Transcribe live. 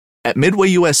At Midway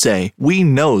USA, we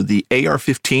know the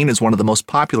AR-15 is one of the most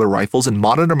popular rifles in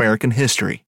modern American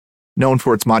history. Known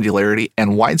for its modularity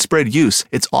and widespread use,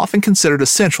 it's often considered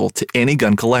essential to any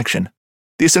gun collection.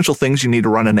 The essential things you need to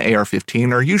run an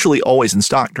AR-15 are usually always in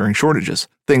stock during shortages,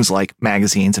 things like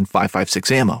magazines and 5.56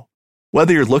 ammo.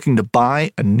 Whether you're looking to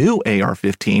buy a new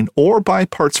AR-15 or buy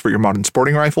parts for your modern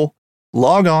sporting rifle,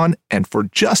 log on and for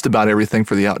just about everything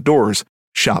for the outdoors,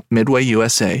 shop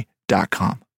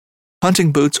MidwayUSA.com.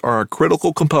 Hunting boots are a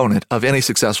critical component of any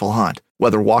successful hunt.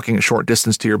 Whether walking a short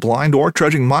distance to your blind or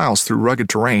trudging miles through rugged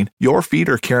terrain, your feet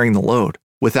are carrying the load.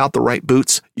 Without the right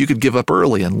boots, you could give up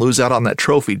early and lose out on that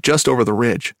trophy just over the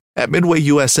ridge. At Midway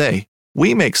USA,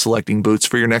 we make selecting boots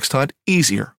for your next hunt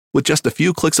easier. With just a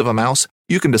few clicks of a mouse,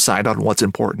 you can decide on what's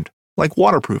important, like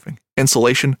waterproofing,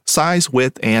 insulation, size,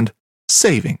 width, and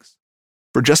savings.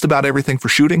 For just about everything for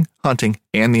shooting, hunting,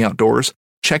 and the outdoors,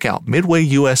 check out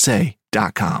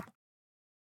MidwayUSA.com.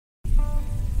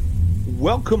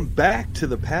 Welcome back to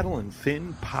the Paddle and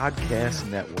Fin Podcast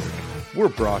Network. We're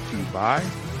brought to you by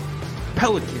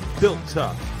Pelican, built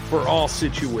tough for all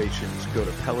situations. Go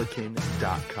to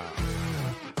pelican.com.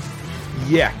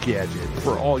 Yak Gadget,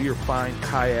 for all your fine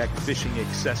kayak fishing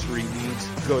accessory needs.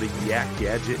 Go to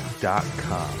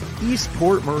yakgadget.com.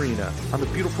 Eastport Marina, on the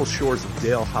beautiful shores of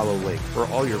Dale Hollow Lake. For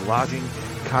all your lodging,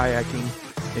 kayaking,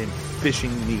 and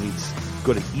fishing needs,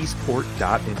 go to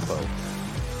eastport.info.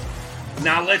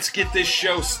 Now let's get this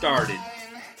show started.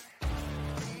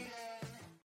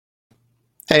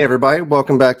 Hey everybody,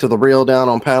 welcome back to the Reel Down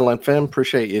on Paddle and Fin.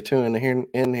 Appreciate you tuning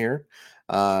in here.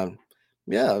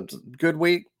 Yeah, good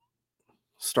week.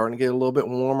 Starting to get a little bit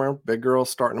warmer. Big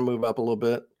girls starting to move up a little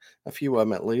bit. A few of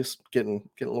them at least getting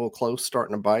a little close,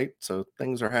 starting to bite. So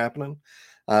things are happening.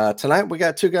 Tonight we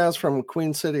got two guys from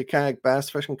Queen City Kayak Bass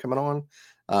Fishing coming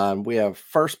on. We have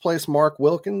first place Mark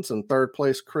Wilkins and third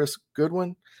place Chris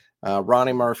Goodwin.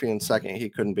 Ronnie Murphy in second.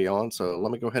 He couldn't be on. So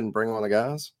let me go ahead and bring on the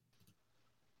guys.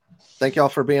 Thank y'all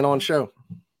for being on the show.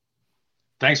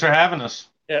 Thanks for having us.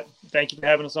 Yeah, thank you for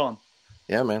having us on.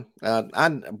 Yeah, man.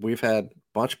 We've had a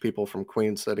bunch of people from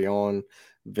Queen City on,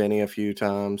 Vinny a few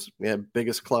times. Yeah,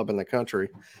 biggest club in the country.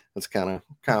 It's kind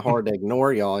of hard to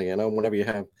ignore y'all, whenever you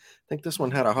have. I think this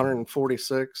one had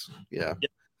 146. Yeah.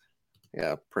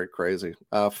 Yeah, pretty crazy.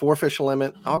 4 fish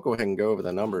limit. I'll go ahead and go over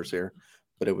the numbers here.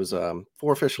 But it was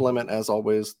 4 fish limit, as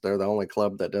always. They're the only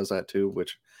club that does that too,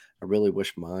 which I really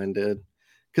wish mine did.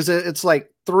 Because it's like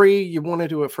 3, you want to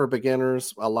do it for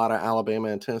beginners. A lot of Alabama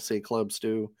and Tennessee clubs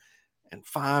do. And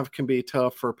 5 can be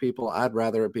tough for people. I'd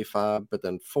rather it be 5. But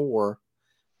then 4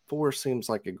 seems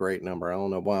like a great number. I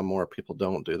don't know why more people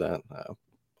don't do that.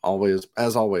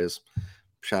 As always,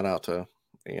 shout out to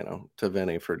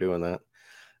Vinny for doing that.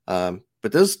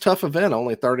 But this is a tough event.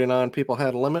 Only 39 people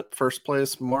had a limit. First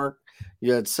place, Mark,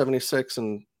 you had 76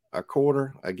 and a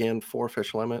quarter. Again, 4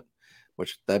 fish limit,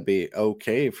 which that'd be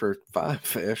okay for 5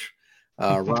 fish.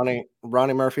 Ronnie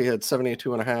Murphy had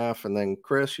 72 and a half. And then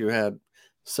Chris, you had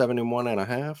 71 and a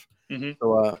half. Mm-hmm.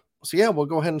 So yeah, we'll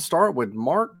go ahead and start with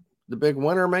Mark, the big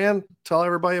winner, man. Tell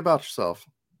everybody about yourself.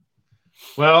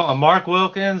 Well, I'm Mark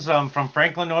Wilkins. I'm from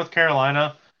Franklin, North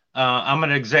Carolina. I'm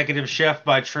an executive chef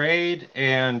by trade,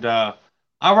 and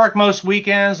I work most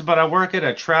weekends, but I work at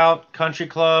a trout country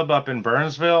club up in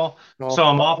Burnsville. So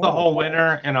I'm off the whole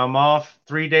winter, and I'm off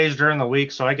 3 days during the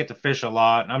week, so I get to fish a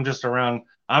lot. I'm just around.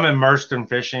 I'm immersed in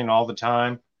fishing all the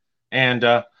time. And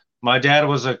my dad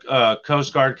was a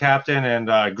Coast Guard captain,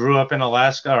 and grew up in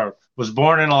Alaska, or was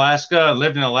born in Alaska,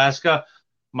 lived in Alaska,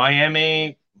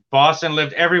 Miami, Boston,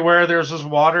 lived everywhere there's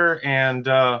water, and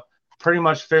pretty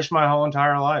much fished my whole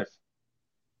entire life.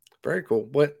 Very cool.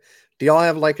 What do y'all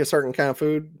have, like a certain kind of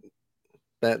food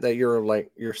that you're like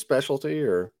your specialty,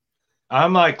 or?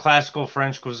 I'm like classical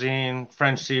French cuisine,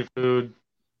 French seafood.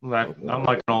 I'm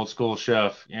like an old school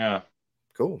chef. Yeah.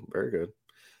 Cool. Very good.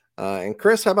 And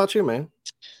Chris, how about you, man?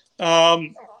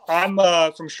 I'm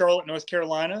from Charlotte, North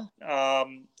Carolina.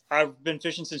 I've been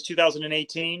fishing since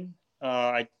 2018.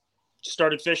 I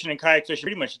started fishing and kayak fishing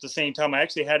pretty much at the same time. I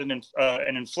actually had an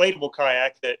inflatable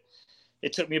kayak that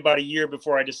it took me about a year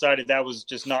before I decided that was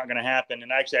just not going to happen.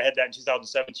 And actually I had that in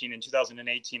 2017. In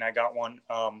 2018, I got one,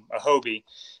 a Hobie,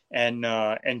 and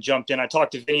jumped in. I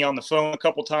talked to Vinny on the phone a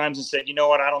couple times and said, you know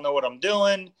what, I don't know what I'm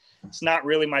doing. It's not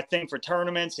really my thing for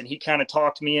tournaments. And he kind of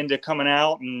talked me into coming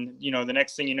out. And, the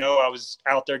next thing you know, I was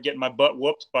out there getting my butt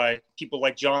whooped by people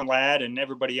like John Ladd and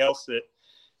everybody else that,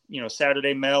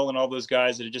 Saturday Mel and all those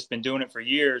guys that had just been doing it for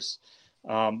years.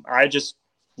 I just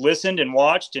listened and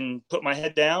watched and put my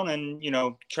head down and,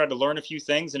 tried to learn a few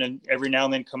things, and then every now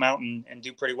and then come out and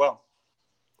do pretty well.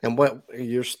 And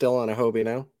you're still on a Hobie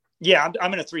now? Yeah,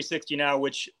 I'm in a 360 now,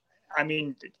 which, I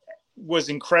mean, was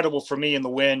incredible for me in the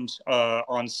wind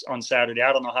on Saturday.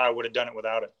 I don't know how I would have done it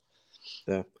without it.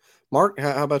 Yeah. Mark,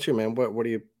 how about you, man? What are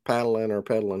you paddling or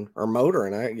pedaling or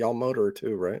motoring? Y'all motor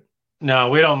too, right? No,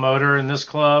 we don't motor in this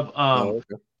club.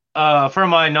 Okay. For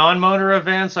my non-motor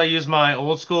events, I use my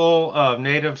old school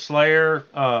Native Slayer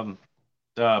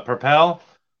Propel.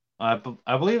 I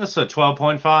believe it's a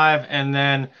 12.5, and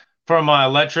then for my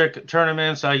electric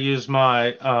tournaments, I use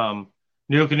my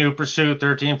New Canoe Pursuit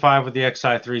 13.5 with the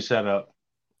XI3 setup.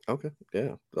 Okay,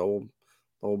 yeah, the old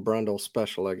Brundle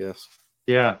special, I guess.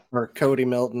 Yeah, or Cody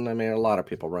Milton. I mean, a lot of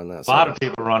people run that. A lot of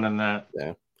people running that.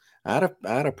 Yeah, I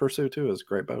had a Pursuit too. It's a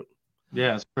great boat.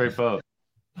 Yeah, it's a great boat.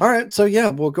 All right, so yeah,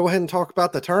 we'll go ahead and talk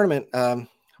about the tournament.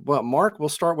 Well, Mark, we'll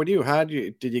start with you.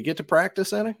 Did you get to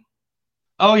practice any?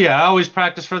 Oh yeah, I always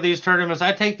practice for these tournaments.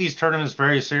 I take these tournaments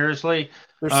very seriously.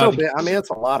 They're so big. I mean, it's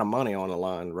a lot of money on the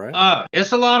line, right?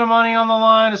 It's a lot of money on the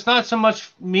line. It's not so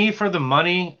much me for the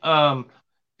money.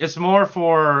 It's more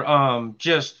for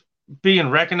just being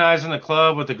recognized in the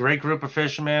club with a great group of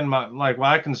fishermen. What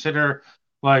I consider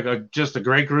just a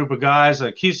great group of guys.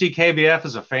 QCKBF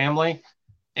is a family,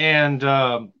 and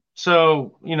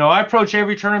so I approach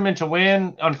every tournament to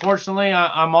win. Unfortunately,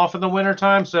 I'm off in the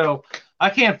wintertime, so I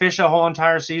can't fish a whole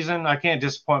entire season. I can't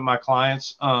disappoint my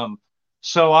clients.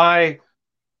 So I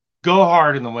go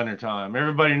hard in the wintertime.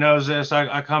 Everybody knows this.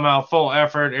 I come out full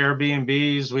effort,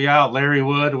 Airbnbs. We out Larry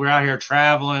Wood. We're out here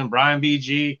traveling. Brian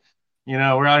BG.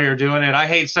 We're out here doing it. I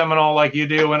hate Seminole like you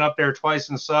do. Went up there twice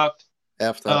and sucked.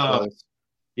 F that place.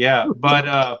 Yeah,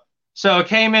 but so it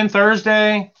came in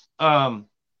Thursday. I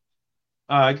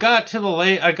got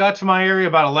to my area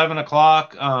about 11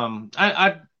 o'clock.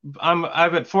 I've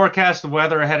had forecast the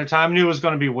weather ahead of time. Knew it was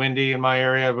going to be windy in my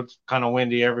area. It was kind of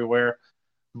windy everywhere.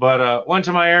 But went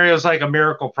to my area. It was like a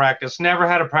miracle practice. Never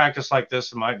had a practice like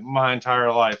this in my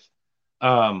entire life.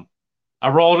 I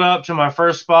rolled up to my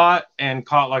first spot and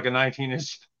caught like a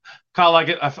 19-inch.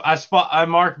 I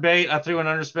marked bait. I threw an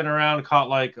underspin around, caught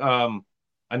like a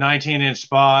 19-inch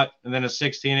spot, and then a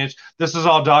 16-inch. This is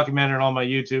all documented on my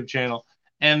YouTube channel.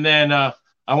 And then I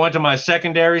went to my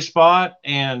secondary spot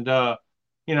and caught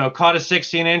a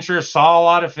 16-incher. Saw a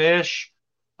lot of fish.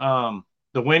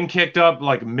 The wind kicked up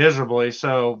like miserably,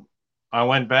 so I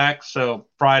went back. So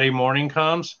Friday morning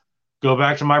comes, go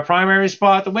back to my primary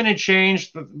spot. The wind had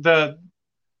changed.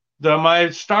 My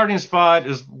starting spot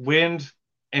is wind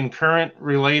and current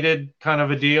related kind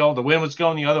of a deal. The wind was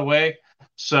going the other way,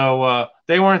 so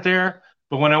they weren't there.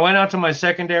 But when I went out to my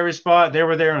secondary spot, they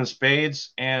were there in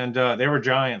spades, and they were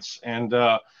giants, and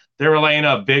they were laying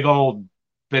up big old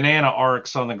banana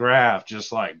arcs on the graph,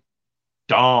 just like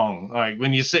dong. Like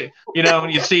when you see, when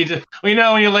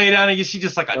you lay down and you see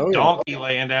just like a donkey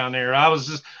laying down there. I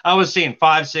was seeing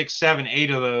 5, 6, 7,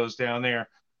 8 of those down there.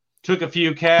 Took a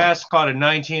few casts, caught a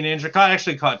 19-incher.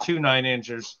 Actually caught 2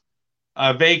 9-inchers.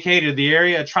 Vacated the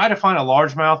area. Tried to find a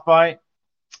largemouth bite.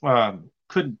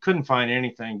 Couldn't find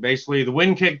anything. Basically, the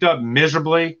wind kicked up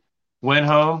miserably. Went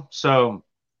home. So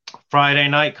Friday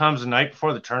night comes, the night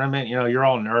before the tournament. You're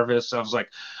all nervous. I was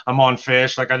like, I'm on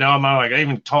fish. Like I know I'm on.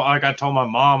 Like I told my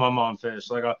mom I'm on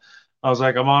fish. Like I was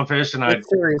like I'm on fish, and I'm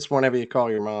serious whenever you call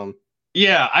your mom.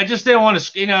 Yeah, I just didn't want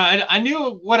to. I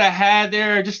knew what I had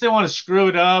there. I just didn't want to screw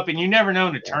it up. And you never know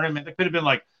in a tournament. There could have been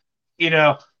like,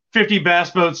 50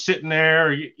 bass boats sitting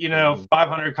there, or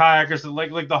 500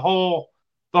 kayakers. Like the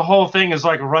whole thing is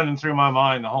like running through my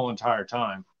mind the whole entire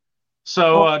time.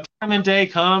 So tournament day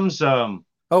comes. Oh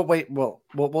wait, well,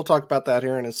 we'll talk about that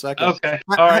here in a second. Okay,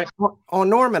 all right. On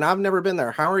Norman, I've never been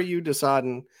there. How are you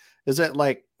deciding? Is it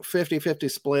like 50-50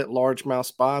 split largemouth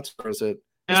spots, or is it?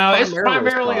 No, it's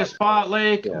primarily a spot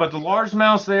lake, but the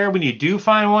largemouths there, when you do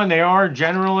find one, they are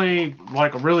generally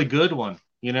like a really good one.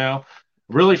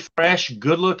 Really fresh,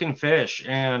 good-looking fish,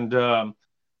 and the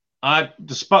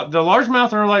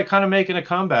largemouth are like kind of making a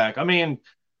comeback. I mean,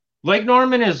 Lake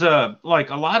Norman is like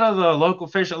a lot of the local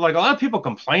fish. Like a lot of people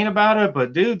complain about it,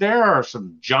 but dude, there are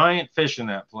some giant fish in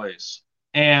that place,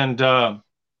 and they're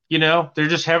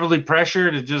just heavily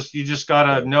pressured. You just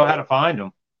gotta know how to find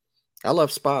them. I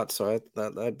love spots, so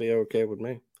that'd be okay with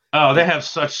me. Oh, they have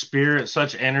such spirit,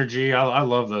 such energy. I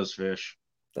love those fish.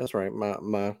 That's right.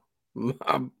 My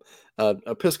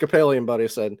Episcopalian buddy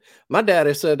said, my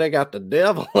daddy said they got the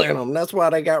devil in them. That's why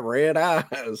they got red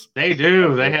eyes. They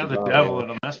do. They have the devil in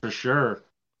them. That's for sure.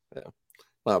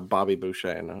 Yeah. Bobby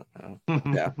Boucher.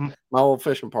 Yeah. My old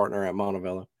fishing partner at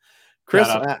Montevilla. Chris,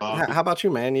 Shout out to Bobby. how about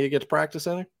you, man? You get to practice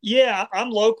any? Yeah, I'm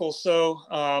local, so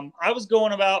I was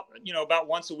going about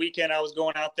once a weekend. I was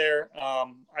going out there.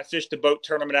 I fished a boat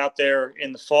tournament out there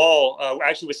in the fall.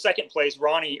 Actually, with second place,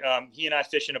 Ronnie. He and I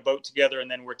fish in a boat together, and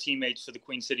then we're teammates for the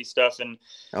Queen City stuff. And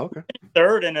Okay,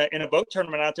 third in a boat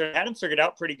tournament out there. Had him figured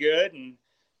out pretty good, and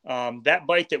that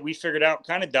bite that we figured out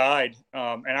kind of died.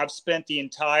 And I've spent the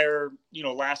entire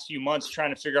last few months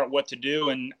trying to figure out what to do.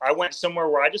 And I went somewhere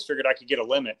where I just figured I could get a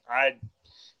limit.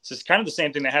 It's kind of the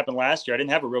same thing that happened last year. I didn't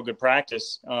have a real good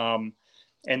practice, and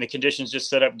the conditions just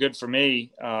set up good for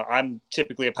me. I'm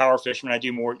typically a power fisherman. I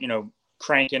do more,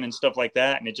 cranking and stuff like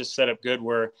that, and it just set up good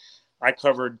where I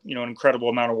covered, an incredible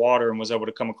amount of water and was able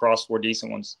to come across 4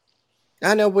 decent ones.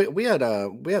 I know we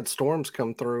had storms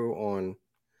come through on,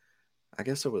 I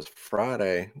guess it was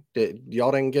Friday.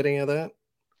 Y'all didn't get any of that?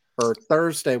 Or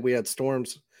Thursday we had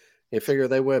storms. You figure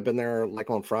they would have been there like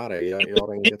on Friday. Y'all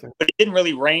didn't get there? But it didn't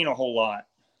really rain a whole lot.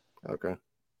 Okay.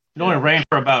 It only rained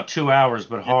for about 2 hours,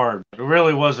 but hard. It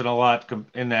really wasn't a lot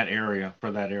in that area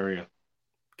for that area.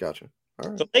 Gotcha. All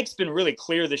right. The lake's been really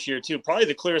clear this year too. Probably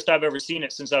the clearest I've ever seen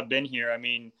it since I've been here. I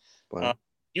mean, Wow.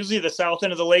 Usually the south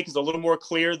end of the lake is a little more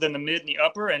clear than the mid and the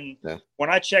upper. And when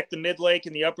I checked the mid lake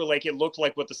and the upper lake, it looked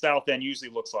like what the south end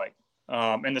usually looks like.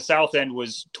 And the south end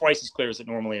was twice as clear as it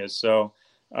normally is. So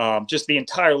just the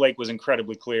entire lake was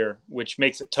incredibly clear, which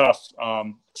makes it tough,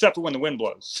 except for when the wind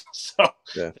blows. So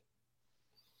yeah.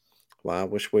 Well, I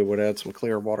wish we would have had some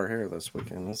clear water here this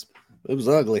weekend. It was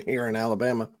ugly here in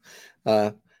Alabama.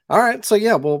 All right, so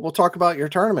yeah, we'll talk about your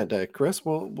tournament day, Chris.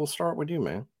 We'll start with you,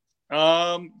 man.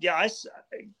 Yeah,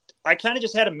 I kind of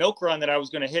just had a milk run that I was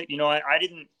going to hit. I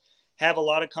didn't have a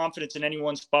lot of confidence in any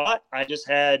one spot. I just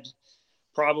had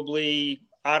probably,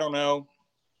 I don't know,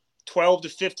 12 to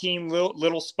 15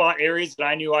 little spot areas that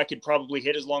I knew I could probably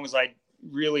hit as long as I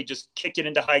really just kicked it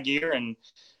into high gear. And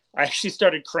I actually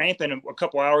started cramping a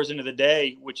couple hours into the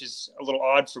day, which is a little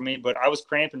odd for me, but I was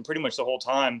cramping pretty much the whole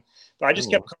time. But I just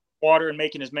kept covering water and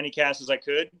making as many casts as I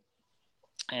could.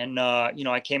 And,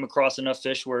 I came across enough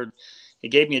fish where it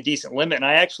gave me a decent limit. And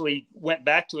I actually went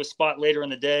back to a spot later in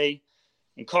the day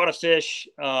and caught a fish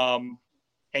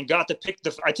and got to pick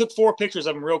I took 4 pictures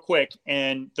of them real quick.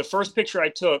 And the first picture I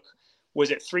took was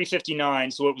at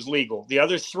 3:59, so it was legal. The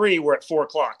other 3 were at 4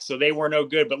 o'clock, so they were no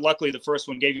good. But luckily, the first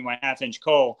one gave me my 1/2-inch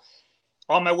call.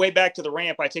 On my way back to the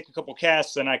ramp, I take a couple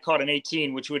casts, and I caught an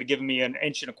 18, which would have given me an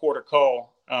 1.25-inch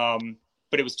call.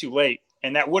 But it was too late,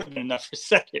 and that would have been enough for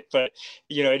second. But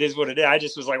it is what it is. I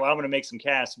just was like, well, I'm going to make some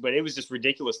casts, but it was just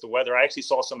ridiculous, the weather. I actually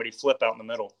saw somebody flip out in the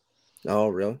middle. Oh,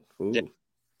 really? Ooh. Yeah.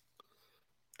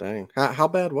 Dang. How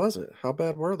bad was it? How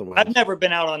bad were the winds? I've never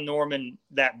been out on Norman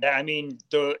that bad. I mean,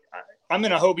 I'm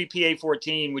in a Hobie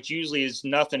PA-14, which usually is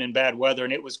nothing in bad weather,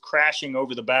 and it was crashing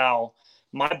over the bow.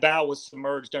 My bow was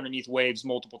submerged underneath waves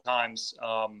multiple times.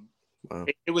 Wow.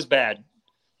 It was bad.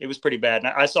 It was pretty bad.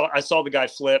 And I saw the guy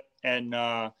flip, and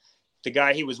the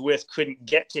guy he was with couldn't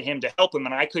get to him to help him,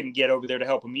 and I couldn't get over there to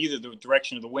help him either, the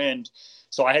direction of the wind.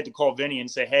 So I had to call Vinny and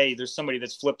say, hey, there's somebody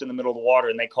that's flipped in the middle of the water,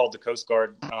 and they called the Coast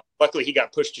Guard. Luckily, he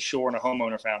got pushed to shore, and a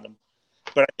homeowner found him.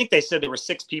 But I think they said there were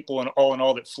 6 people in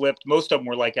all that flipped. Most of them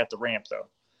were like at the ramp, though.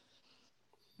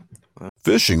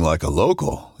 Fishing like a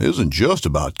local isn't just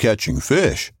about catching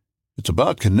fish. It's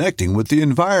about connecting with the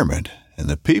environment and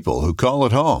the people who call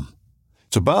it home.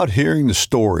 It's about hearing the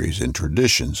stories and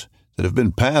traditions that have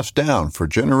been passed down for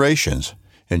generations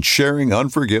and sharing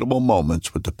unforgettable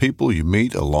moments with the people you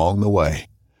meet along the way.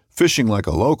 Fishing like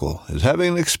a local is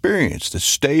having an experience that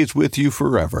stays with you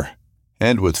forever.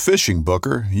 And with Fishing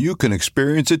Booker, you can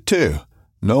experience it too,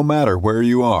 no matter where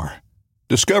you are.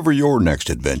 Discover your next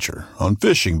adventure on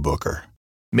Fishing Booker.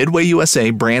 Midway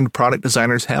USA brand product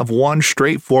designers have one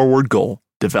straightforward goal: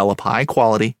 develop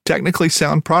high-quality, technically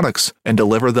sound products and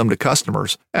deliver them to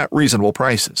customers at reasonable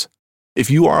prices. If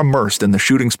you are immersed in the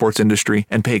shooting sports industry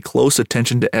and pay close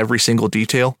attention to every single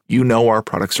detail, you know our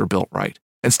products are built right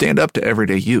and stand up to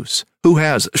everyday use. Who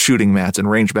has shooting mats and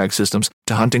range bag systems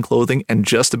to hunting clothing and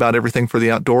just about everything for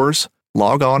the outdoors?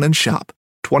 Log on and shop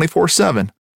 24/7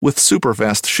 with super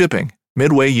fast shipping.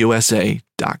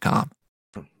 MidwayUSA.com.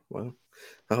 Well,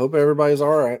 I hope everybody's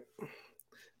all right.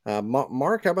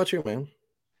 Mark, how about you, man?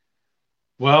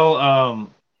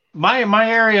 Well, my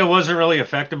area wasn't really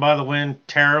affected by the wind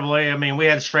terribly. I mean, we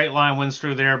had straight line winds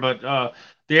through there, but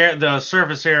the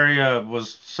surface area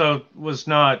was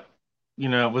not,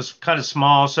 was kind of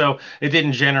small, so it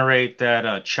didn't generate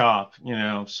that chop,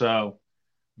 So,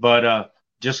 but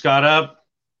just got up,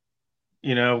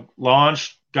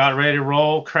 launched, got ready to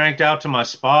roll, cranked out to my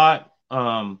spot.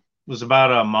 Was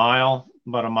about a mile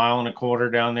and a quarter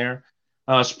down there.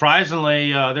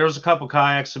 Surprisingly, there was a couple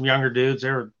kayaks, some younger dudes.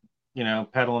 They were,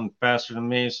 pedaling faster than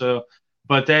me. So,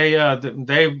 but they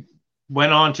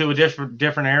went on to a different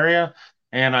area,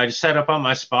 and I set up on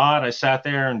my spot. I sat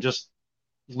there and just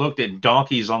looked at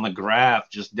donkeys on the graph,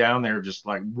 just down there, just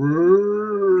like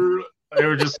they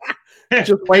were just.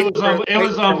 Just waiting. It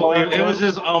was unbelievable. It was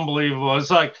just unbelievable.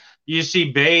 It's like you see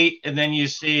bait, and then you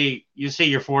see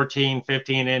your 14,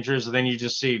 15 inches, and then you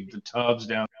just see the tubs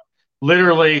down.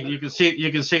 Literally, you can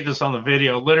see this on the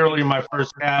video. Literally, my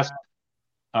first cast,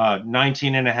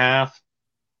 19 and a half,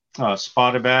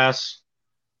 spotted bass.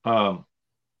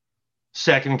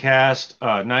 Second cast,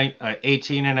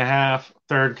 18 and a half.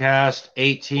 Third cast,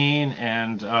 18,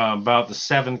 and about the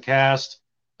seventh cast,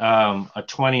 a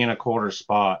 20 and a quarter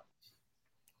spot.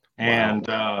 And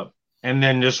and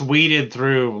then just weeded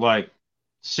through like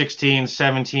 16,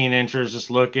 17 inches,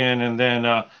 just looking, and then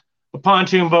a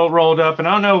pontoon boat rolled up, and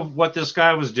I don't know what this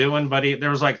guy was doing, but there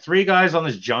was like three guys on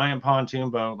this giant pontoon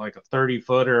boat, like a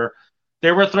 30-footer.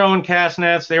 They were throwing cast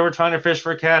nets. They were trying to fish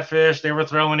for catfish. They were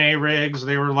throwing A-rigs.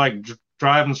 They were like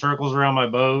driving circles around my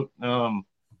boat.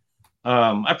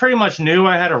 I pretty much knew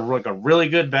I had a really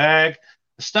good bag.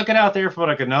 I stuck it out there for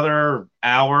like another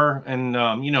hour, and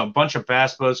a bunch of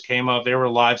bass boats came up. They were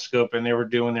live scoping. They were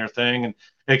doing their thing, and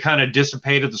it kind of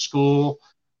dissipated the school.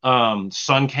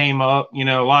 Sun came up, a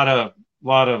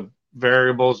lot of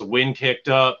variables. The wind kicked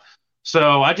up,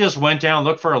 so I just went down,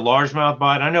 looked for a largemouth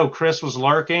bite. I know Chris was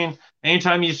lurking.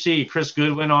 Anytime you see Chris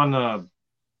Goodwin on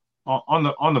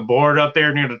the board up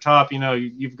there near the top,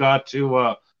 you've got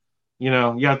to you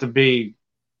have to be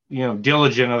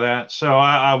diligent of that. So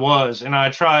I was, and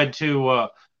I tried to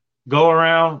go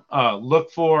around,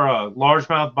 look for a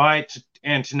largemouth bite,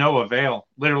 and to no avail.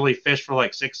 Literally fished for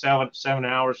like 7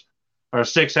 hours. Or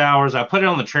 6 hours. I put it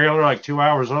on the trailer like 2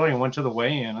 hours early and went to the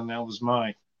weigh-in, and that was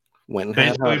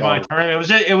basically my tournament.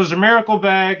 It was a miracle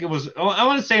bag. I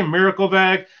want to say a miracle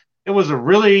bag. It was a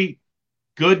really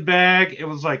good bag. It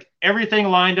was like everything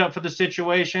lined up for the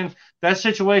situation. That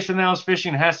situation that I was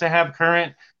fishing has to have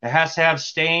current. It has to have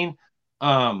stain.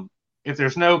 If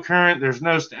there's no current, there's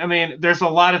no. There's a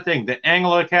lot of things. The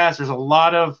angle of the cast. There's a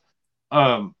lot of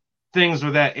things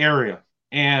with that area,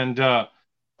 and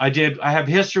I have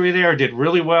history there. I did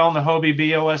really well in the Hobie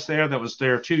BOS there. That was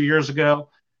there 2 years ago.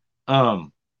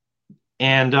 And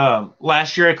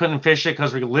last year I couldn't fish it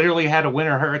because we literally had a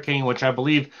winter hurricane, which I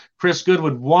believe Chris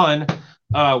Goodwood won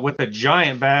with a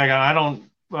giant bag.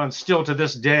 Still to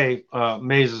this day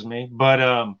amazes me.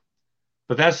 But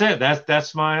that's it.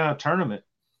 That's my tournament.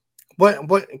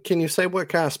 What can you say? What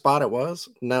kind of spot it was?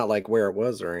 Not like where it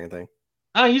was or anything.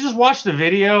 You just watch the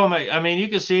video. You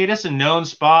can see it. It's a known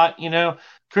spot.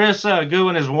 Chris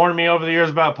Goodwin has warned me over the years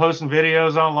about posting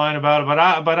videos online about it,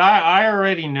 but I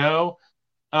already know.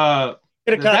 That's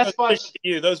fish to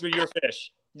you. Those were your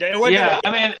fish. They're not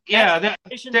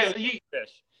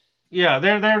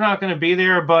going to be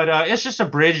there, but it's just a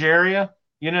bridge area.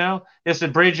 It's a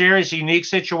bridge area. It's a unique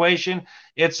situation.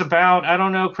 It's about, I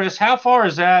don't know, Chris, how far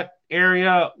is that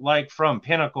area like from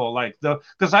Pinnacle?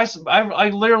 Because I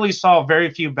literally saw very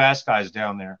few bass guys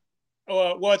down there.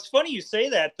 Well, it's funny you say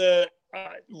that.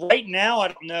 Right now, I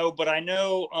don't know, but I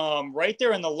know right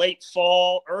there in the late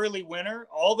fall, early winter,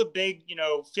 all the big,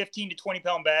 15 to 20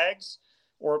 pound bags,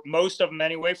 or most of them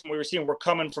anyway, from what we were seeing, were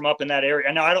coming from up in that area.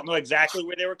 And now I don't know exactly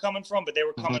where they were coming from, but they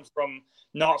were coming from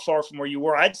not far from where you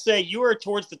were. I'd say you were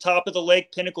towards the top of the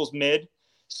lake. Pinnacle's mid.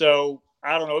 So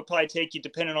I don't know. It'd probably take you,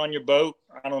 depending on your boat,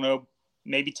 I don't know,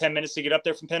 maybe 10 minutes to get up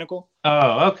there from Pinnacle.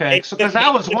 Oh, okay. Because I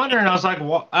was wondering,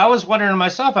 to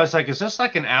myself, I was like, is this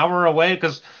like an hour away?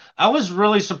 Because I was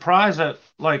really surprised that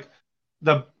like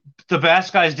the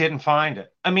bass guys didn't find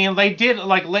it. They did,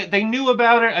 they knew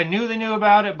about it. I knew they knew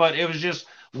about it, but it was just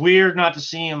weird not to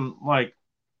see them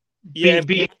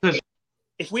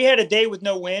if we had a day with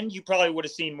no wind, you probably would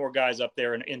have seen more guys up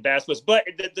there in bass boats. But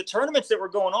the tournaments that were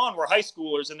going on were high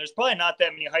schoolers, and there's probably not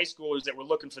that many high schoolers that were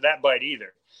looking for that bite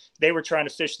either. They were trying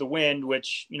to fish the wind,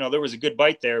 which, there was a good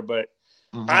bite there, but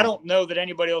I don't know that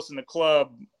anybody else in the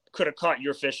club could have caught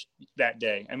your fish that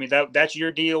day. That's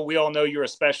your deal. We all know you're a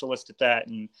specialist at that,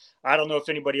 and I don't know if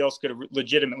anybody else could have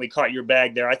legitimately caught your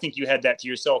bag there. I think you had that to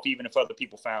yourself, even if other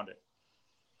people found it.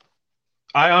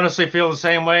 I honestly feel the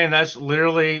same way, and that's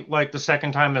literally like the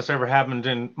second time that's ever happened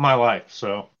in my life.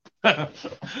 So, well,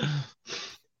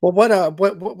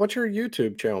 what's your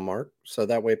YouTube channel, Mark? So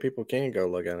that way people can go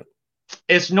look at it.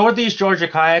 It's Northeast Georgia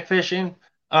Kayak Fishing.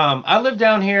 I live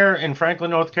down here in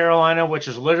Franklin, North Carolina, which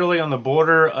is literally on the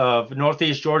border of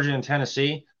Northeast Georgia and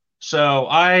Tennessee. So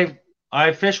I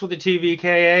fished with the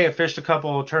TVKA. I fished a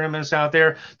couple of tournaments out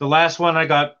there. The last one I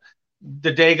got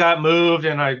the day got moved,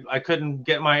 and I couldn't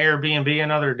get my Airbnb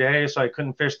another day, so I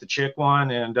couldn't fish the chick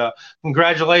one. And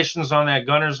congratulations on that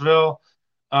Gunnersville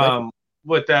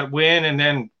with that win, and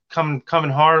then going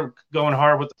hard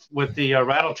with the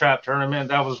rattle trap tournament.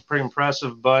 That was pretty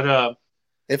impressive. But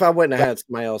if I wouldn't have had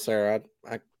somebody else there,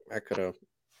 I could have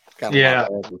got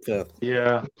in fifth.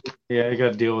 Yeah, you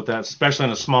got to deal with that, especially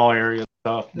in a small area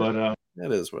stuff. But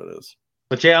it is what it is.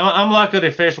 But yeah, I'm lucky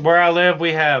to fish where I live.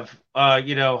 We have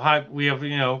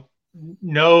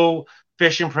no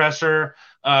fishing pressure.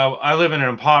 I live in an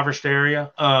impoverished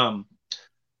area.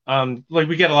 Like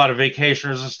we get a lot of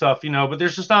vacationers and stuff, but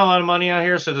there's just not a lot of money out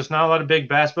here, so there's not a lot of big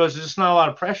bass boats. There's just not a lot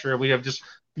of pressure. We have just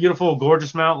beautiful,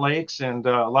 gorgeous mountain lakes and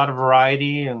a lot of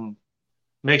variety, and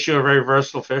makes you a very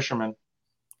versatile fisherman.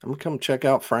 I'm gonna come check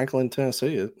out Franklin,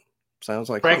 Tennessee. It sounds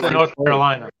like Franklin, North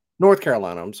Carolina. North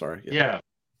Carolina. I'm sorry. Yeah.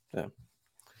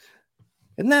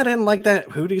 Isn't that in like that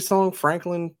Hootie song,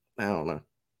 Franklin? I don't know.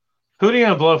 Hootie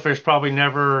and Blowfish probably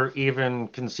never even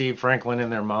conceived Franklin in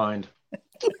their mind.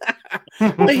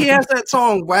 He has that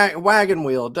song, Wagon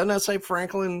Wheel. Doesn't that say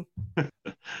Franklin?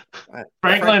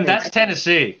 Franklin, that's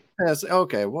Tennessee. Yes,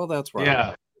 okay, well, that's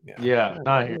right. Yeah,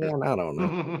 not here. I don't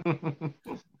know.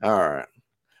 All right.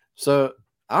 So,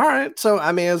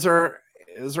 I mean, is there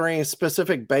any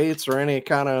specific baits or any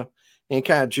kind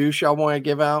of juice y'all want to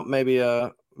give out? Maybe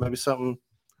something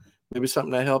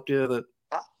that helped you that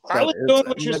I was doing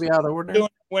what you're maybe out of the ordinary. doing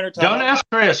in wintertime. Don't ask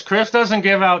Chris. Chris doesn't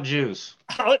give out juice.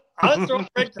 I was throwing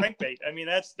red crankbait. I mean,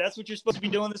 that's what you're supposed to be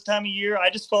doing this time of year. I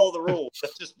just follow the rules.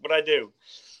 That's just what I do.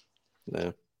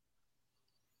 No.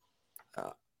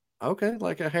 Okay,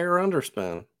 like a hair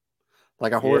underspin,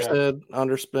 like a horse head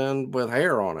underspin with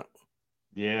hair on it.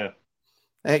 Yeah.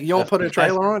 Hey, you don't put a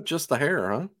trailer on it, just the hair,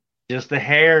 huh? Just the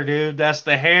hair, dude. That's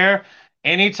the hair.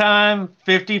 Anytime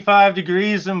 55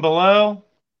 degrees and below,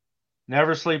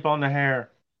 never sleep on the hair.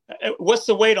 What's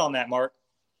the weight on that, Mark?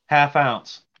 Half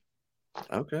ounce.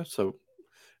 Okay, so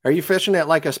are you fishing it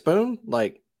like a spoon,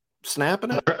 like snapping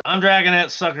it? I'm dragging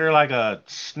that sucker like a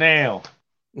snail.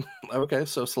 Okay,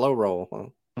 so slow roll, huh?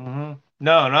 Mm-hmm.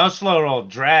 No, not slow roll,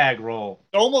 drag roll.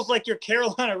 Almost like you're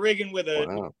Carolina rigging with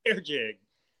a hair jig.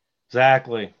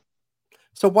 Exactly.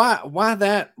 So why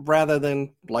that rather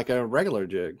than like a regular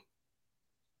jig?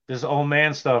 This old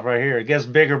man stuff right here. It gets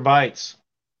bigger bites.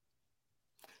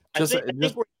 I think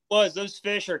where it was, those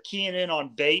fish are keying in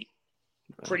on bait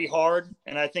pretty hard,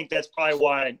 and I think that's probably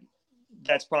why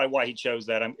he chose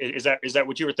that. Is that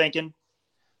what you were thinking?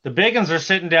 The big ones are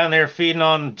sitting down there feeding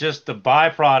on just the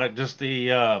byproduct, just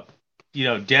the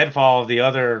deadfall of the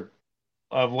other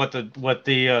of what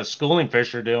the schooling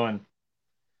fish are doing,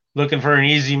 looking for an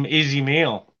easy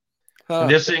meal. Huh. And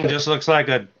this thing just looks like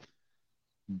a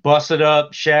busted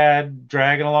up shad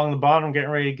dragging along the bottom, getting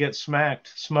ready to get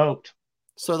smoked.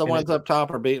 So the ones up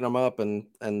top are beating them up, and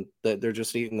they're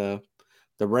just eating the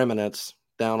remnants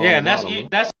down. Yeah, on the and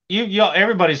that's you.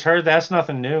 Everybody's heard. That's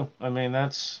nothing new. I mean,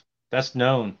 that's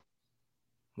known.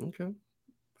 Okay,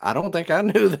 I don't think I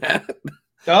knew that.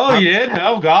 Oh, you did?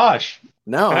 Oh gosh.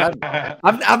 No,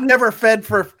 I've never fed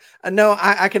for. No,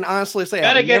 I can honestly say you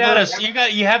have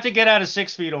to get out of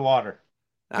 6 feet of water.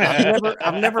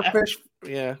 I've never fished.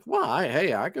 Yeah, well,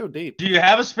 I go deep. Do you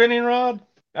have a spinning rod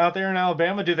out there in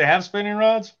Alabama? Do they have spinning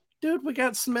rods? Dude, we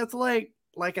got Smith Lake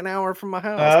like an hour from my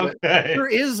house. Okay. There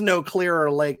is no clearer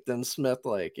lake than Smith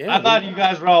Lake. Yeah, I thought you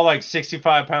guys were all like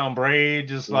 65-pound braid,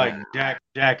 just like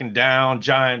jacking down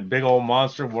giant, big old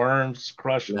monster worms,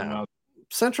 crushing them out.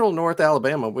 Central North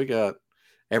Alabama, we got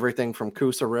everything from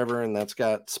Coosa River, and that's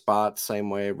got spots same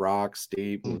way, rocks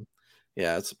deep. And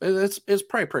yeah, it's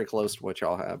probably pretty close to what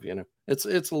y'all have.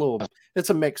 It's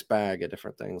a mixed bag of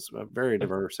different things, very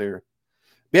diverse here.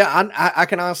 Yeah, I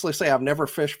can honestly say I've never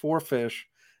fished for fish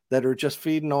that are just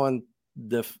feeding on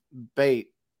the bait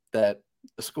that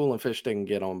the schooling fish didn't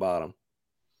get on bottom.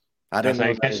 I didn't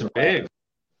know catch them big.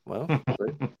 Well,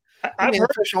 I've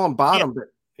heard fish on bottom, but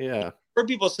yeah. Heard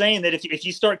people saying that if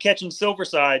you start catching silver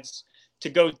sides, to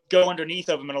go underneath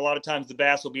of them, and a lot of times the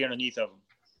bass will be underneath of them.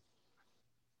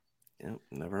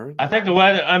 Yeah, never heard. I think the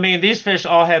weather. I mean, these fish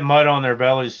all had mud on their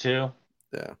bellies too.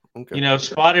 Yeah. Okay.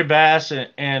 Spotted bass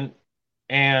and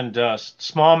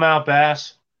smallmouth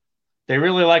bass, they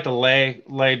really like to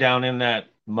lay down in that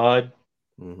mud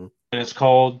when it's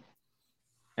cold.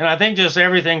 And I think just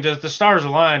everything, just the stars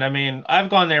aligned. I mean,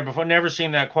 I've gone there before, never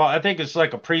seen that quality. I think it's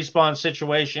like a pre-spawn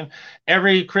situation.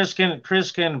 Chris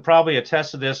can probably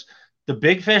attest to this. The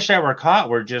big fish that were caught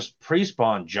were just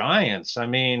pre-spawn giants. I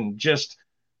mean,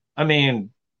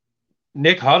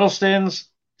 Nick Huddleston's.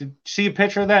 Did you see a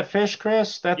picture of that fish,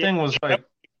 Chris? That thing was like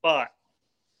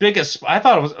biggest. I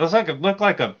thought it looked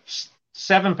like a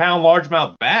 7-pound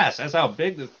largemouth bass. That's how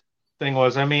big the thing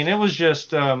was. I mean, it was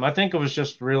just, I think it was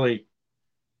just really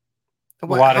a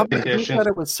lot of He conditions. said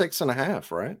it was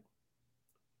 6.5, right?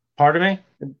 Pardon me?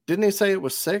 Didn't he say it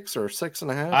was 6 or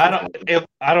 6.5?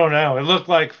 I don't know. It looked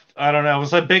like, I don't know. It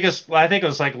was the biggest, I think it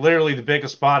was like literally the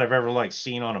biggest spot I've ever like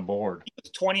seen on a board. It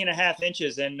was 20.5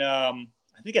 inches. And I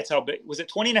think that's how big, was it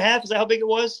 20.5? Is that how big it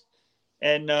was?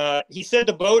 And he said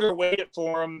the boater weighed it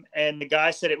for him. And the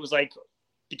guy said it was like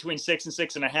between 6 and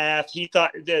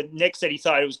 6.5. Nick said he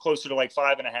thought it was closer to like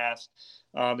 5.5.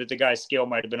 That the guy's scale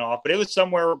might have been off, but it was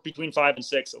somewhere between 5 and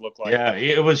 6. It looked like. Yeah,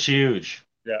 it was huge.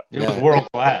 Yeah, it was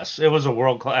world class. It was a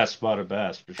world class spotted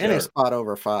bass for sure. Any spot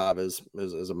over 5 is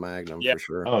a magnum for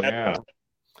sure. Oh yeah,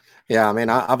 yeah. I mean,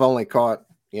 I've only caught.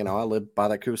 I live by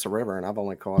the Coosa River, and I've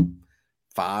only caught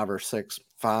 5 or 6,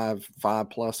 5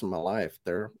 plus in my life.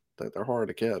 They're hard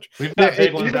to catch. We've got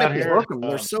big ones out here.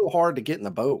 They're so hard to get in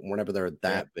the boat whenever they're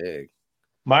that big.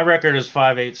 My record is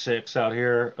 5.86 out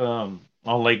here on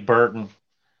Lake Burton.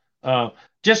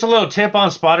 Just a little tip on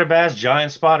spotted bass,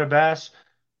 giant spotted bass.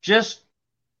 Just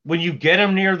when you get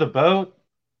them near the boat,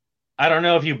 I don't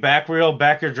know if you back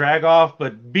your drag off,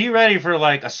 but be ready for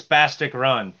like a spastic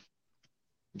run.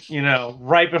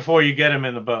 Right before you get them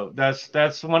in the boat.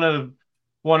 That's one of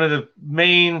the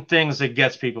main things that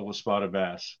gets people with spotted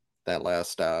bass. That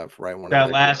last dive, right?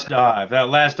 That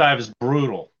last dive is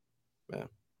brutal. Yeah,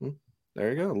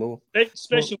 there you go.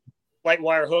 Especially light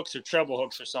wire hooks or treble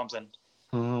hooks or something.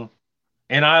 Mm-hmm.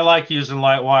 And I like using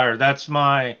light wire. That's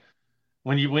my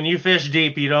when you fish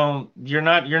deep, you're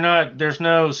not there's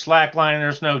no slack line,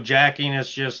 there's no jacking.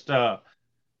 It's just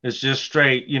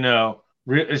straight.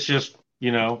 It's just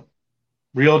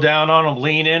reel down on them,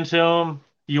 lean into them.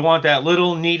 You want that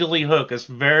little needly hook. It's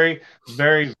very,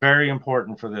 very, very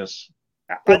important for this.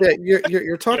 But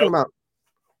you're talking about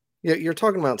you're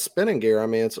talking about spinning gear. I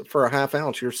mean, it's for a half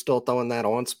ounce. You're still throwing that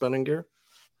on spinning gear?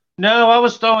 No, I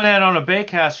was throwing that on a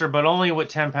baitcaster, but only with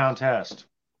 10-pound test.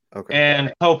 Okay.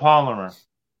 And copolymer.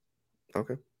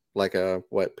 Okay. Like a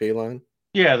what, P-line?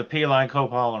 Yeah, the P-line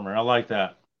copolymer. I like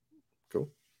that. Cool.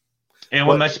 And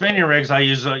with my spinning rigs, I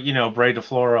use braid to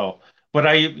fluoro.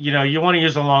 But you want to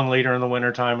use a long leader in the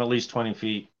wintertime, at least 20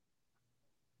 feet.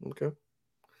 Okay.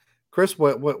 Chris,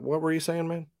 what were you saying,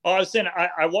 man? Oh, I was saying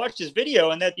I watched his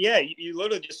video, and that you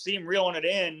literally just see him reeling it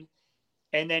in,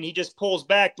 and then he just pulls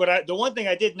back. But the one thing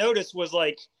I did notice was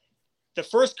like the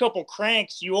first couple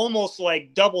cranks, you almost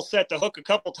like double set the hook a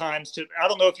couple times I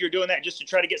don't know if you're doing that just to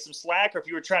try to get some slack or if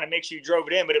you were trying to make sure you drove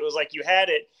it in, but it was like you had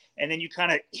it and then you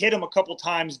kind of hit him a couple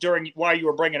times while you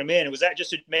were bringing them in. Was that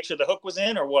just to make sure the hook was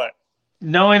in or what?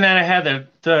 Knowing that I had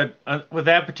with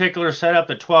that particular setup,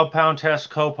 the 12-pound test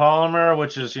copolymer,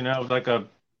 which is, like a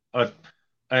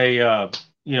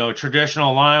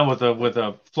traditional line with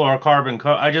a fluorocarbon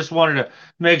coat. I just wanted to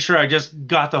make sure I just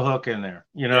got the hook in there.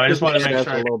 I just wanted to make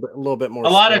sure a little bit more. A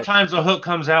lot of times the hook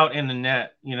comes out in the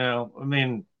net. I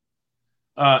mean,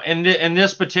 and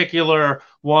this particular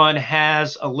one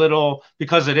has a little,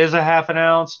 because it is a half an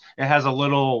ounce, it has a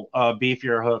little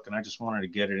beefier hook, and I just wanted to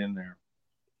get it in there.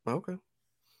 Okay,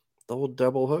 the old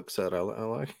double hook set. I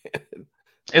like it.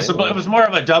 It was more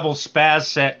of a double spaz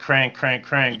set, crank.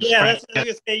 Yeah, that's what I was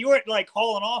gonna say. You weren't like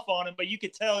hauling off on him, but you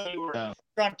could tell you were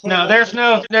trying to put there's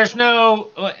no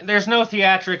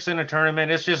theatrics in a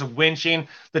tournament. It's just winching.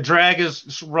 The drag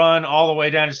is run all the way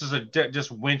down. It's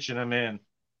just winching them in,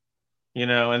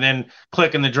 and then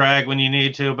clicking the drag when you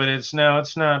need to. But it's not.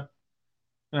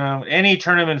 Any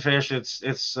tournament fish,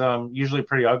 it's usually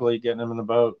pretty ugly getting them in the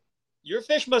boat. Your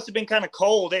fish must have been kind of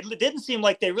cold. It didn't seem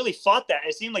like they really fought that.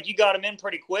 It seemed like you got them in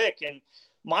pretty quick, and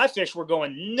my fish were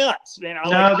going nuts, man.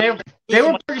 They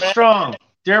were pretty strong.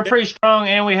 They were pretty strong,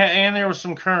 and there was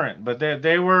some current, but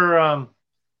they were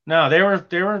they were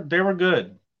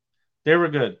good. They were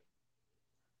good.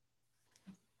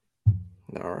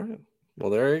 All right.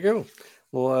 Well, there you go.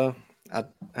 Well,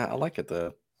 I like it.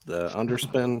 The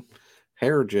underspin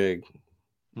hair jig.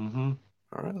 Mm-hmm.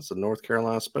 All right, it's a North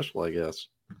Carolina special, I guess.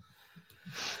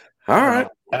 All right.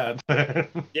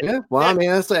 Yeah. Well, I mean,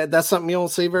 that's something you don't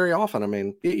see very often. I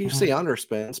mean, you see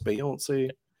underspins, but you don't see,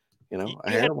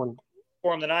 a hair one.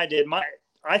 Form than I did.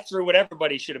 I threw what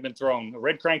everybody should have been throwing, a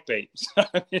red crankbait.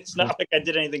 It's not like I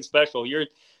did anything special.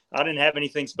 I didn't have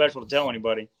anything special to tell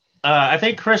anybody. I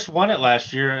think Chris won it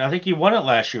last year. I think you won it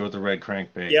last year with the red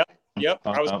crankbait. Yep.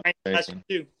 I was cranking last year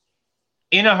too.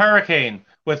 In a hurricane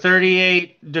with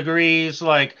 38 degrees,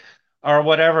 or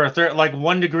whatever, like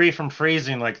 1 degree from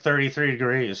freezing, like 33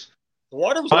 degrees. The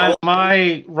water was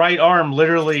my right arm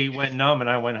literally went numb, and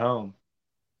I went home.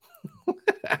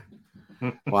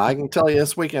 Well, I can tell you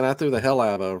this weekend I threw the hell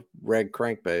out of a red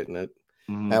crankbait, and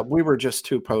We were just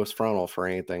too post frontal for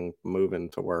anything moving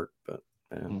to work, but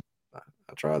I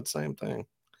tried the same thing.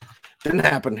 Didn't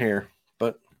happen here,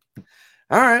 but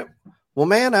all right. Well,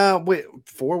 man,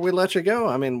 before we let you go,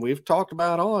 I mean, we've talked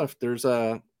about all. If there's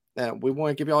we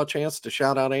want to give y'all a chance to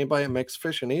shout out anybody that makes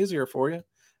fishing easier for you.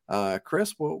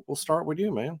 Chris, we'll start with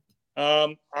you, man.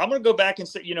 I'm going to go back and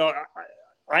say,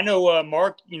 I know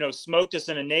Mark, smoked us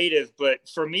in a native, but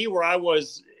for me, where I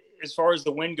was, as far as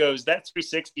the wind goes, that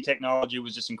 360 technology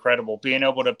was just incredible. Being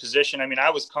able to position. I mean, I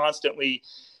was constantly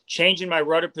changing my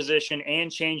rudder position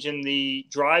and changing the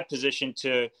drive position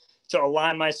to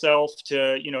align myself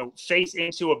to, face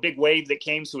into a big wave that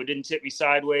came so it didn't tip me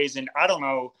sideways. And I don't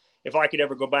know if I could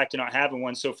ever go back to not having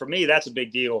one. So for me, that's a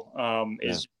big deal.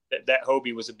 That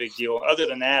Hobie was a big deal. Other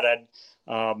than that,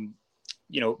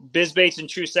 BizBaits and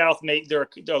True South they're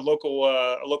a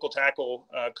local tackle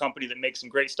company that makes some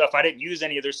great stuff. I didn't use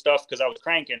any of their stuff because I was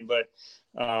cranking, but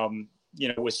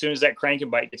as soon as that cranking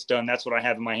bite gets done, that's what I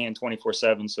have in my hand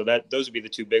 24/7. So those would be the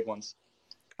two big ones.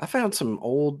 I found some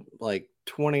old, like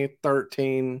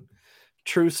 2013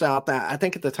 True South. I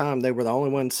think at the time they were the only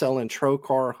ones selling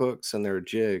Trocar hooks and their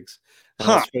jigs.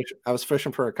 I was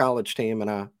fishing for a college team,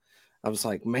 and I was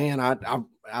like, man, it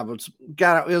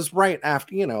was right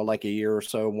after, like a year or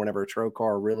so, whenever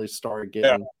Trocar really started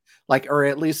getting or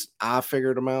at least I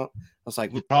figured them out. I was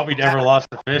like, you probably never lost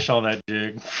a fish on that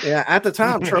jig. Yeah, at the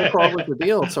time, Trocar was the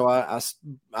deal. So I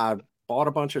bought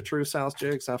a bunch of True South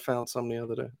jigs. I found some the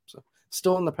other day. So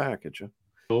still in the package.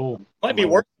 Cool. Might be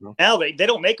working now. They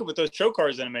don't make it with those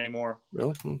Trocars in them anymore.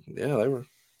 Really? Yeah, they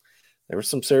were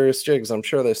some serious jigs. I'm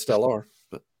sure they still are.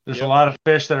 But there's a lot of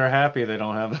fish that are happy they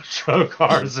don't have the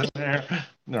Trocars in there.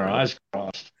 Their eyes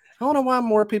crossed. I don't know why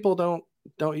more people don't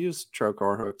use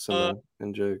Trocar hooks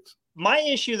and jigs. My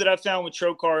issue that I've found with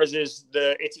Trocars is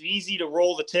it's easy to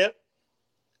roll the tip.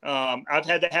 I've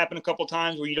had that happen a couple of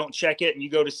times where you don't check it and you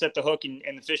go to set the hook and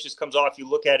the fish just comes off. You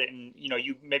look at it and,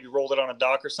 you maybe rolled it on a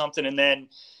dock or something. And then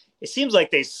it seems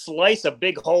like they slice a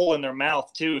big hole in their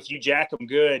mouth too. If you jack them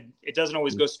good, it doesn't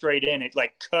always go straight in. It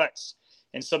like cuts.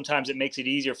 And sometimes it makes it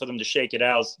easier for them to shake it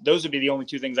out. Those would be the only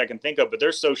two things I can think of, but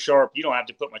they're so sharp. You don't have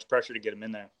to put much pressure to get them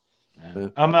in there. Yeah.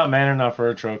 I'm not man enough for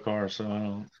a Trocar, so I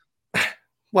don't.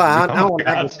 Well, I don't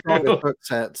have the strongest hook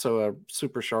set, so a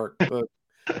super sharp hook.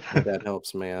 That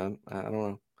helps, man. I don't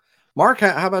know. Mark,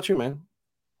 how about you, man?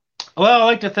 Well, I'd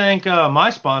like to thank my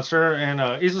sponsor,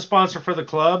 and he's a sponsor for the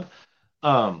club.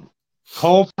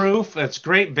 Cold Proof. It's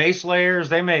great base layers.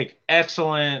 They make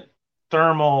excellent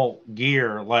thermal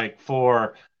gear, like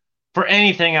for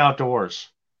anything outdoors.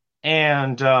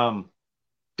 And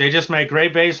they just make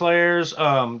great base layers.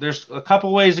 There's a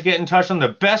couple ways to get in touch with them.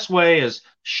 The best way is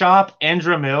shop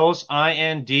Indra Mills,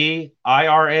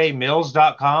 INDIRA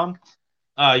Mills.com.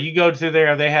 You go through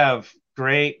there, they have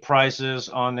great prices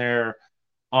on their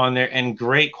and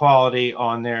great quality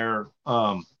on their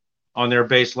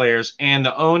base layers. And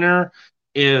the owner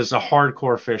is a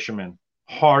hardcore fisherman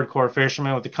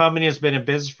with the company. Has been in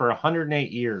business for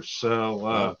 108 years.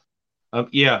 So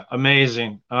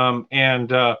amazing.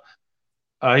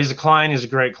 He's a client. He's a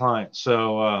great client.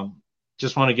 So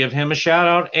just want to give him a shout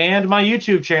out. And my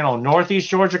YouTube channel, Northeast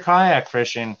Georgia Kayak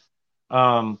Fishing.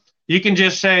 You can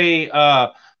just say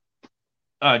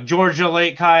Georgia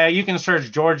Lake Kayak. You can search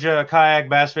Georgia Kayak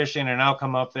Bass Fishing, and I'll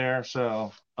come up there.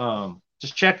 So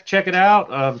just check it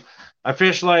out. I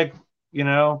fish 200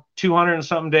 and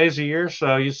something days a year,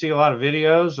 so you see a lot of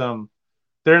videos.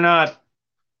 They're not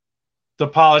the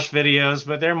polished videos,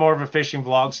 but they're more of a fishing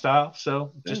vlog style.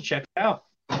 So just check it out.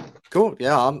 Cool.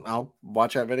 Yeah, I'll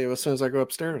watch that video as soon as I go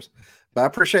upstairs. But I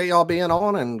appreciate y'all being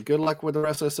on, and good luck with the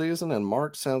rest of the season. And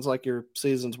Mark, sounds like your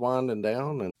season's winding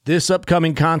down. And this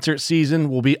upcoming concert season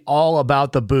will be all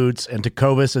about the boots, and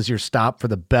Tecovas is your stop for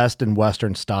the best in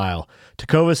Western style.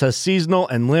 Tecovas has seasonal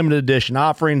and limited edition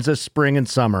offerings this spring and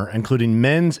summer, including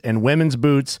men's and women's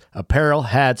boots, apparel,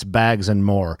 hats, bags, and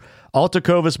more. All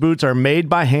Tecovas boots are made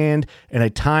by hand in a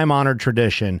time-honored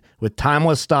tradition with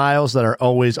timeless styles that are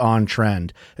always on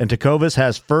trend. And Tecovas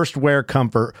has first wear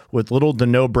comfort with little to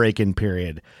no break-in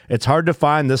period. It's hard to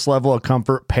find this level of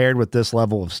comfort paired with this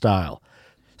level of style.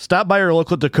 Stop by your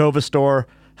local Tecovas store,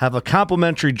 have a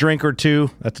complimentary drink or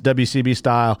two, that's WCB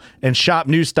style, and shop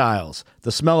new styles.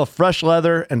 The smell of fresh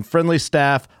leather and friendly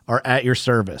staff are at your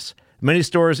service. Many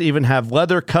stores even have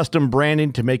leather custom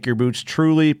branding to make your boots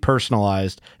truly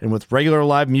personalized. And with regular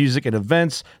live music and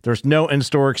events, there's no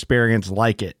in-store experience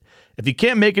like it. If you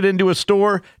can't make it into a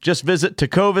store, just visit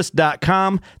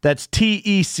tecovas.com. That's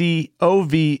TECOVAS.com.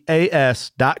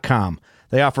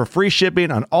 They offer free shipping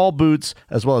on all boots,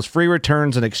 as well as free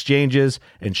returns and exchanges,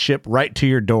 and ship right to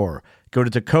your door. Go to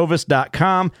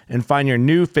tecovas.com and find your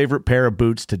new favorite pair of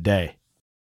boots today.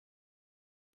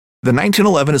 The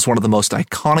 1911 is one of the most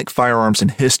iconic firearms in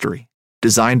history.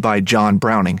 Designed by John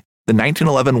Browning, the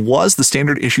 1911 was the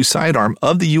standard issue sidearm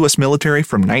of the U.S. military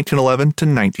from 1911 to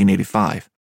 1985.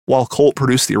 While Colt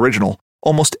produced the original,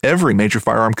 almost every major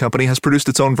firearm company has produced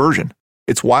its own version.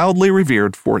 It's wildly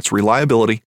revered for its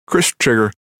reliability, crisp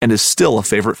trigger, and is still a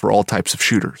favorite for all types of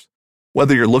shooters.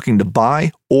 Whether you're looking to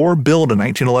buy or build a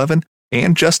 1911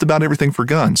 and just about everything for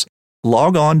guns,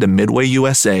 log on to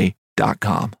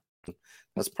midwayusa.com.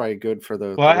 That's probably good for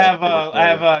the. Well, I have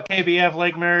KBF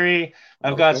Lake Murray.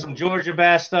 I've got some Georgia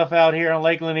Bass stuff out here on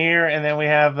Lake Lanier, and then we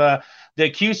have the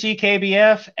QC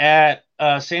KBF at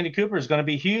Sandy Cooper is going to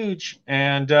be huge,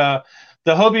 and the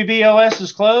Hobie BOS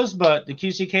is closed, but the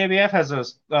QC KBF has a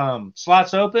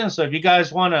slots open. So if you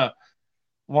guys want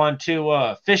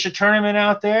to fish a tournament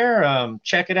out there,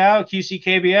 check it out. QC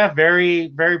KBF, very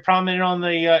very prominent on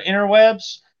the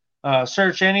interwebs.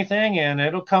 Search anything, and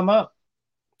it'll come up.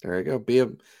 There you go.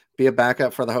 Be a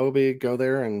backup for the Hobie. Go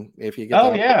there, and if you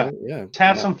get just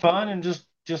have some fun and just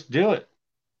do it.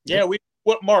 Yeah,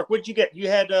 Mark? What'd you get? You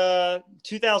had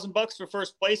 $2,000 for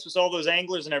first place with all those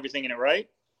anglers and everything in it, right?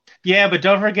 Yeah, but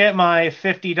don't forget my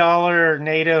 $50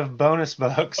 native bonus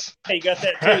bucks. Hey, you got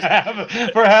that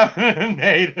too. for having a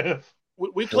native.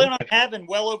 We plan on having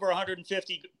well over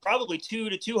 150, probably 200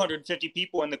 to 250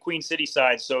 people in the Queen City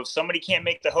side. So if somebody can't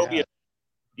make the Hobie,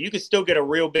 you could still get a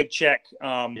real big check.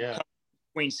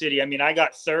 Queen City. I mean, I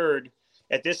got third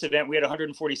at this event. We had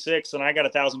 146, and I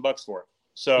got $1,000 for it.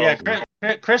 So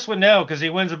yeah, Chris would know because he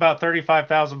wins about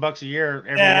 $35,000 a year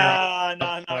every year. No,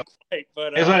 not quite.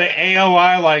 But it's like an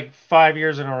AOI like 5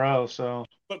 years in a row. So,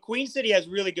 but Queen City has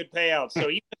really good payouts. So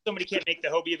even if somebody can't make the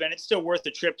Hobie event, it's still worth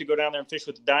the trip to go down there and fish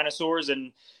with the dinosaurs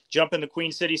and jump in the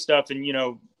Queen City stuff. And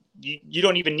you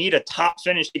don't even need a top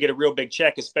finish to get a real big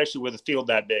check, especially with a field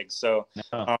that big. So,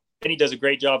 Denny does a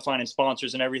great job finding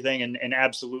sponsors and everything, and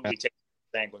absolutely takes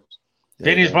anglers.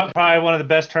 Denny's probably one of the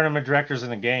best tournament directors in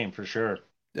the game for sure.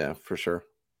 Yeah, for sure.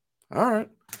 All right.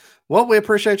 Well, we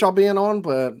appreciate y'all being on,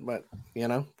 but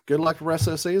good luck the rest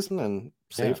of the season, and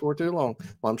see you for too long.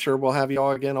 Well, I'm sure we'll have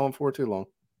y'all again on for too long.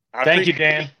 Thank you,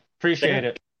 Dan. Appreciate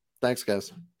it. Thanks,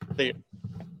 guys. See you.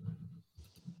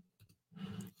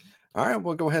 All right,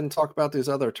 we'll go ahead and talk about these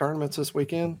other tournaments this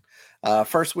weekend.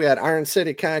 First, we had Iron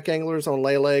City Kayak Anglers on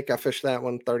Lay Lake. I fished that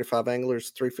one, 35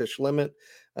 anglers, 3 fish limit.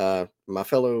 My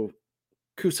fellow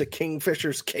Coosa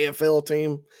Kingfishers KFL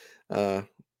team,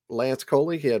 Lance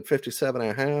Coley, he had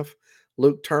 57.5.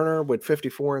 Luke Turner with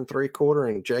 54 3/4,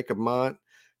 and Jacob Mott,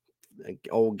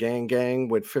 old gang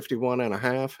with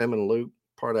 51.5. Him and Luke,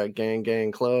 part of that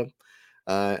gang club.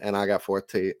 And I got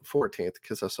 14th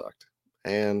because I sucked.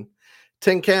 And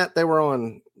Tin Cat, they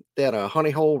had a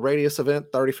honey hole radius event,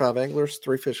 35 anglers,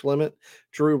 3 fish limit.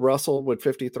 Drew Russell with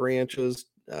 53 inches.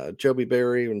 Joby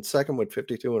Berry in second with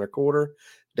 52 1/4.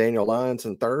 Daniel Lyons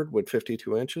in third with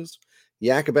 52 inches.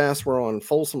 Yakabass were on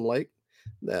Folsom Lake.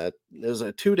 It was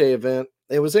a 2-day event.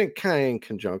 It was in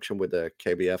conjunction with the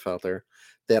KBF out there.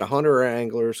 They had 100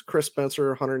 anglers. Chris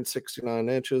Spencer, 169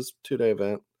 inches, 2-day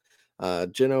event.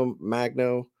 Gino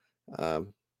Magno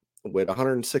with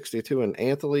 162, and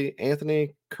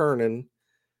Anthony Kernan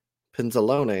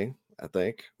Pinzalone, I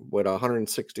think, with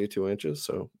 162 inches.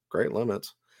 So great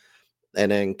limits.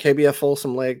 And then KBF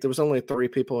Folsom Lake, there was only 3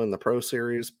 people in the Pro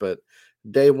Series, but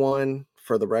day one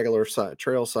for the regular side,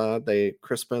 trail side,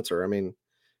 Chris Spencer, I mean,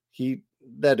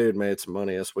 that dude made some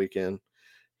money this weekend.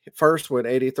 First with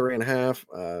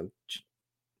 83.5.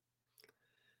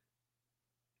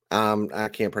 I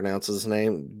can't pronounce his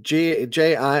name.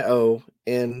 Gionngbo.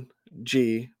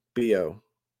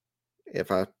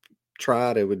 If I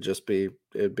tried,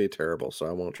 it'd be terrible, so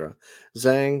I won't try.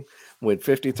 Zhang with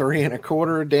 53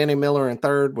 1/4. Danny Miller in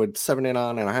third with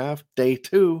 79.5. Day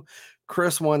 2,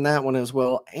 Chris won that one as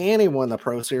well, and he won the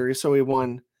Pro Series, so he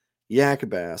won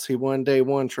Yakabass. He won day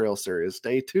 1 Trail Series,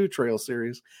 day 2 Trail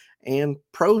Series, and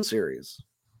Pro Series.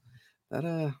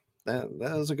 That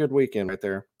was a good weekend right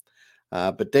there.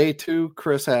 But day 2,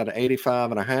 Chris had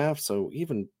 85.5, so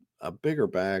even a bigger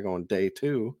bag on day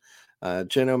 2.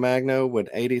 Gino Magno with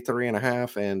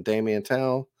 83.5, and Damian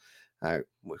Tell,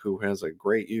 who has a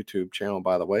great YouTube channel,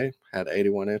 by the way, had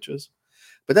 81 inches.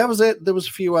 But that was it. There was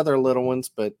a few other little ones,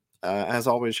 but as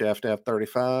always, you have to have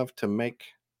 35 to make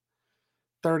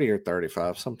 30 or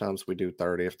 35. Sometimes we do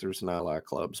 30 if there's not a lot of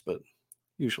clubs, but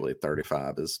usually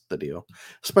 35 is the deal.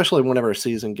 Especially whenever a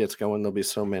season gets going, there'll be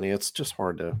so many. It's just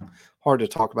hard to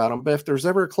talk about them. But if there's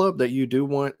ever a club that you do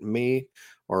want me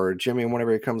or Jimmy,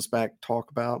 whenever he comes back, talk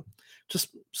about,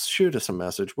 just shoot us a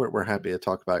message. We're happy to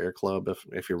talk about your club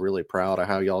if you're really proud of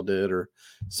how y'all did or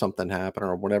something happened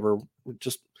or whatever.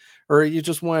 Or you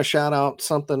just want to shout out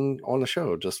something on the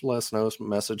show, just let us know.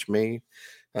 Message me,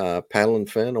 Paddling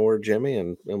Finn or Jimmy,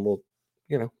 and we'll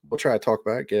try to talk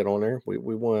about it, get on there. We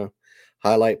want to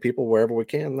highlight people wherever we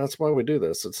can. That's why we do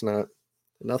this. It's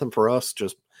nothing for us,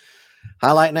 just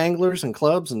highlighting anglers and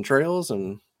clubs and trails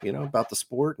and, about the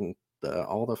sport and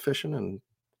all the fishing and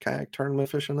kayak tournament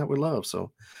fishing that we love.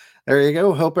 So there you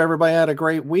go. Hope everybody had a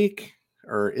great week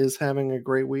or is having a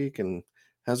great week and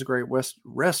has a great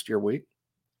rest your week.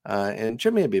 And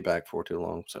Jimmy will be back for too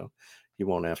long, so you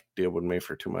won't have to deal with me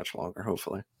for too much longer,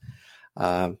 hopefully.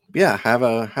 Have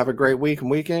a great week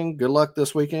and weekend. Good luck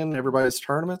this weekend, everybody's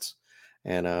tournaments.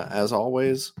 And as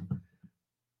always,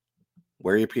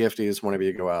 wear your PFDs whenever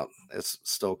you go out. It's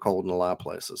still cold in a lot of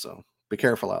places, so be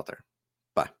careful out there.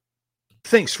 Bye.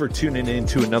 Thanks for tuning in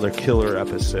to another killer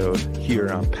episode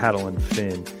here on Paddle &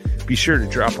 Fin. Be sure to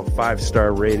drop a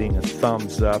 5-star rating, a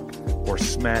thumbs up, or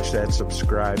smash that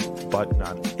subscribe button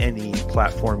on any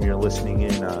platform you're listening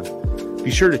in on.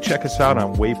 Be sure to check us out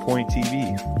on Waypoint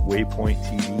TV,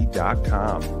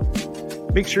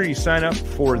 waypointtv.com. Make sure you sign up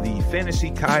for the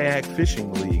Fantasy Kayak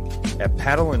Fishing League at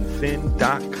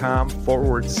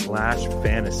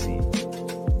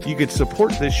paddleandfin.com/fantasy. You can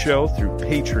support this show through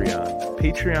Patreon,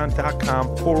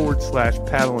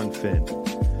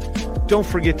 patreon.com/paddleandfin. Don't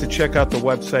forget to check out the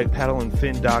website,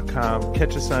 paddleandfin.com.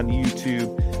 Catch us on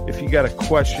YouTube. If you got a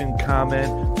question, comment,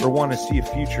 or want to see a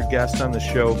future guest on the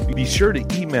show, be sure to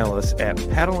email us at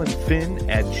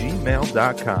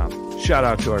paddleandfin@gmail.com. Shout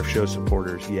out to our show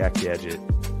supporters, Yak Gadget.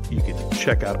 You can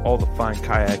check out all the fine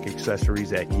kayak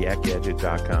accessories at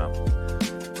yakgadget.com.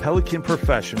 Pelican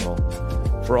Professional.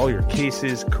 For all your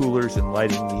cases, coolers, and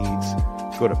lighting needs,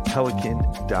 go to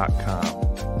pelican.com.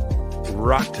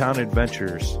 Rocktown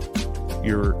Adventures,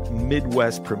 your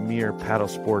Midwest premier paddle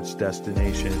sports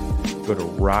destination. Go to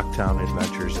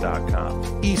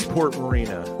rocktownadventures.com. Eastport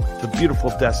Marina, the beautiful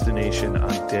destination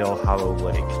on Dale Hollow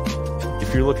Lake.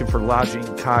 If you're looking for lodging,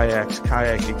 kayaks,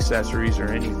 kayak accessories, or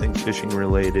anything fishing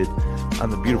related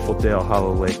on the beautiful Dale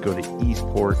Hollow Lake, go to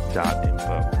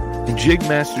eastport.info. And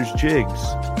Jigmasters Jigs.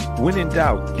 When in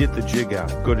doubt, get the jig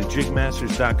out. Go to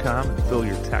jigmasters.com and fill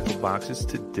your tackle boxes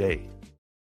today.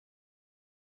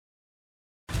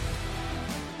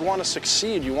 You want to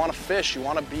succeed, you want to fish, you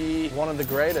want to be one of the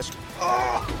greatest.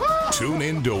 Tune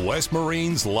in to West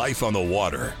Marine's Life on the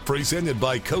Water, presented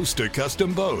by Costa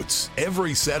Custom Boats,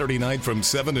 every Saturday night from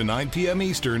 7 to 9 p.m.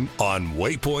 Eastern on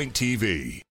Waypoint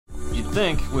TV. You'd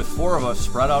think, with 4 of us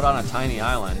spread out on a tiny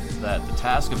island, that the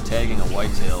task of tagging a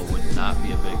whitetail would not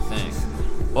be a big thing.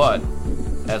 But,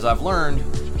 as I've learned,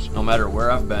 no matter where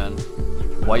I've been,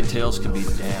 whitetails can be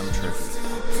damn tricky.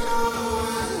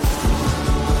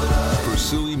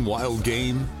 Pursuing wild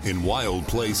game in wild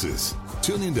places.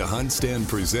 Tune in to Hunt Stand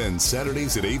Presents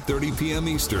Saturdays at 8:30 p.m.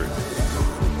 Eastern.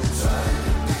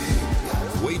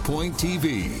 Waypoint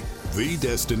TV, the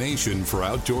destination for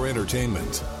outdoor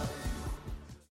entertainment.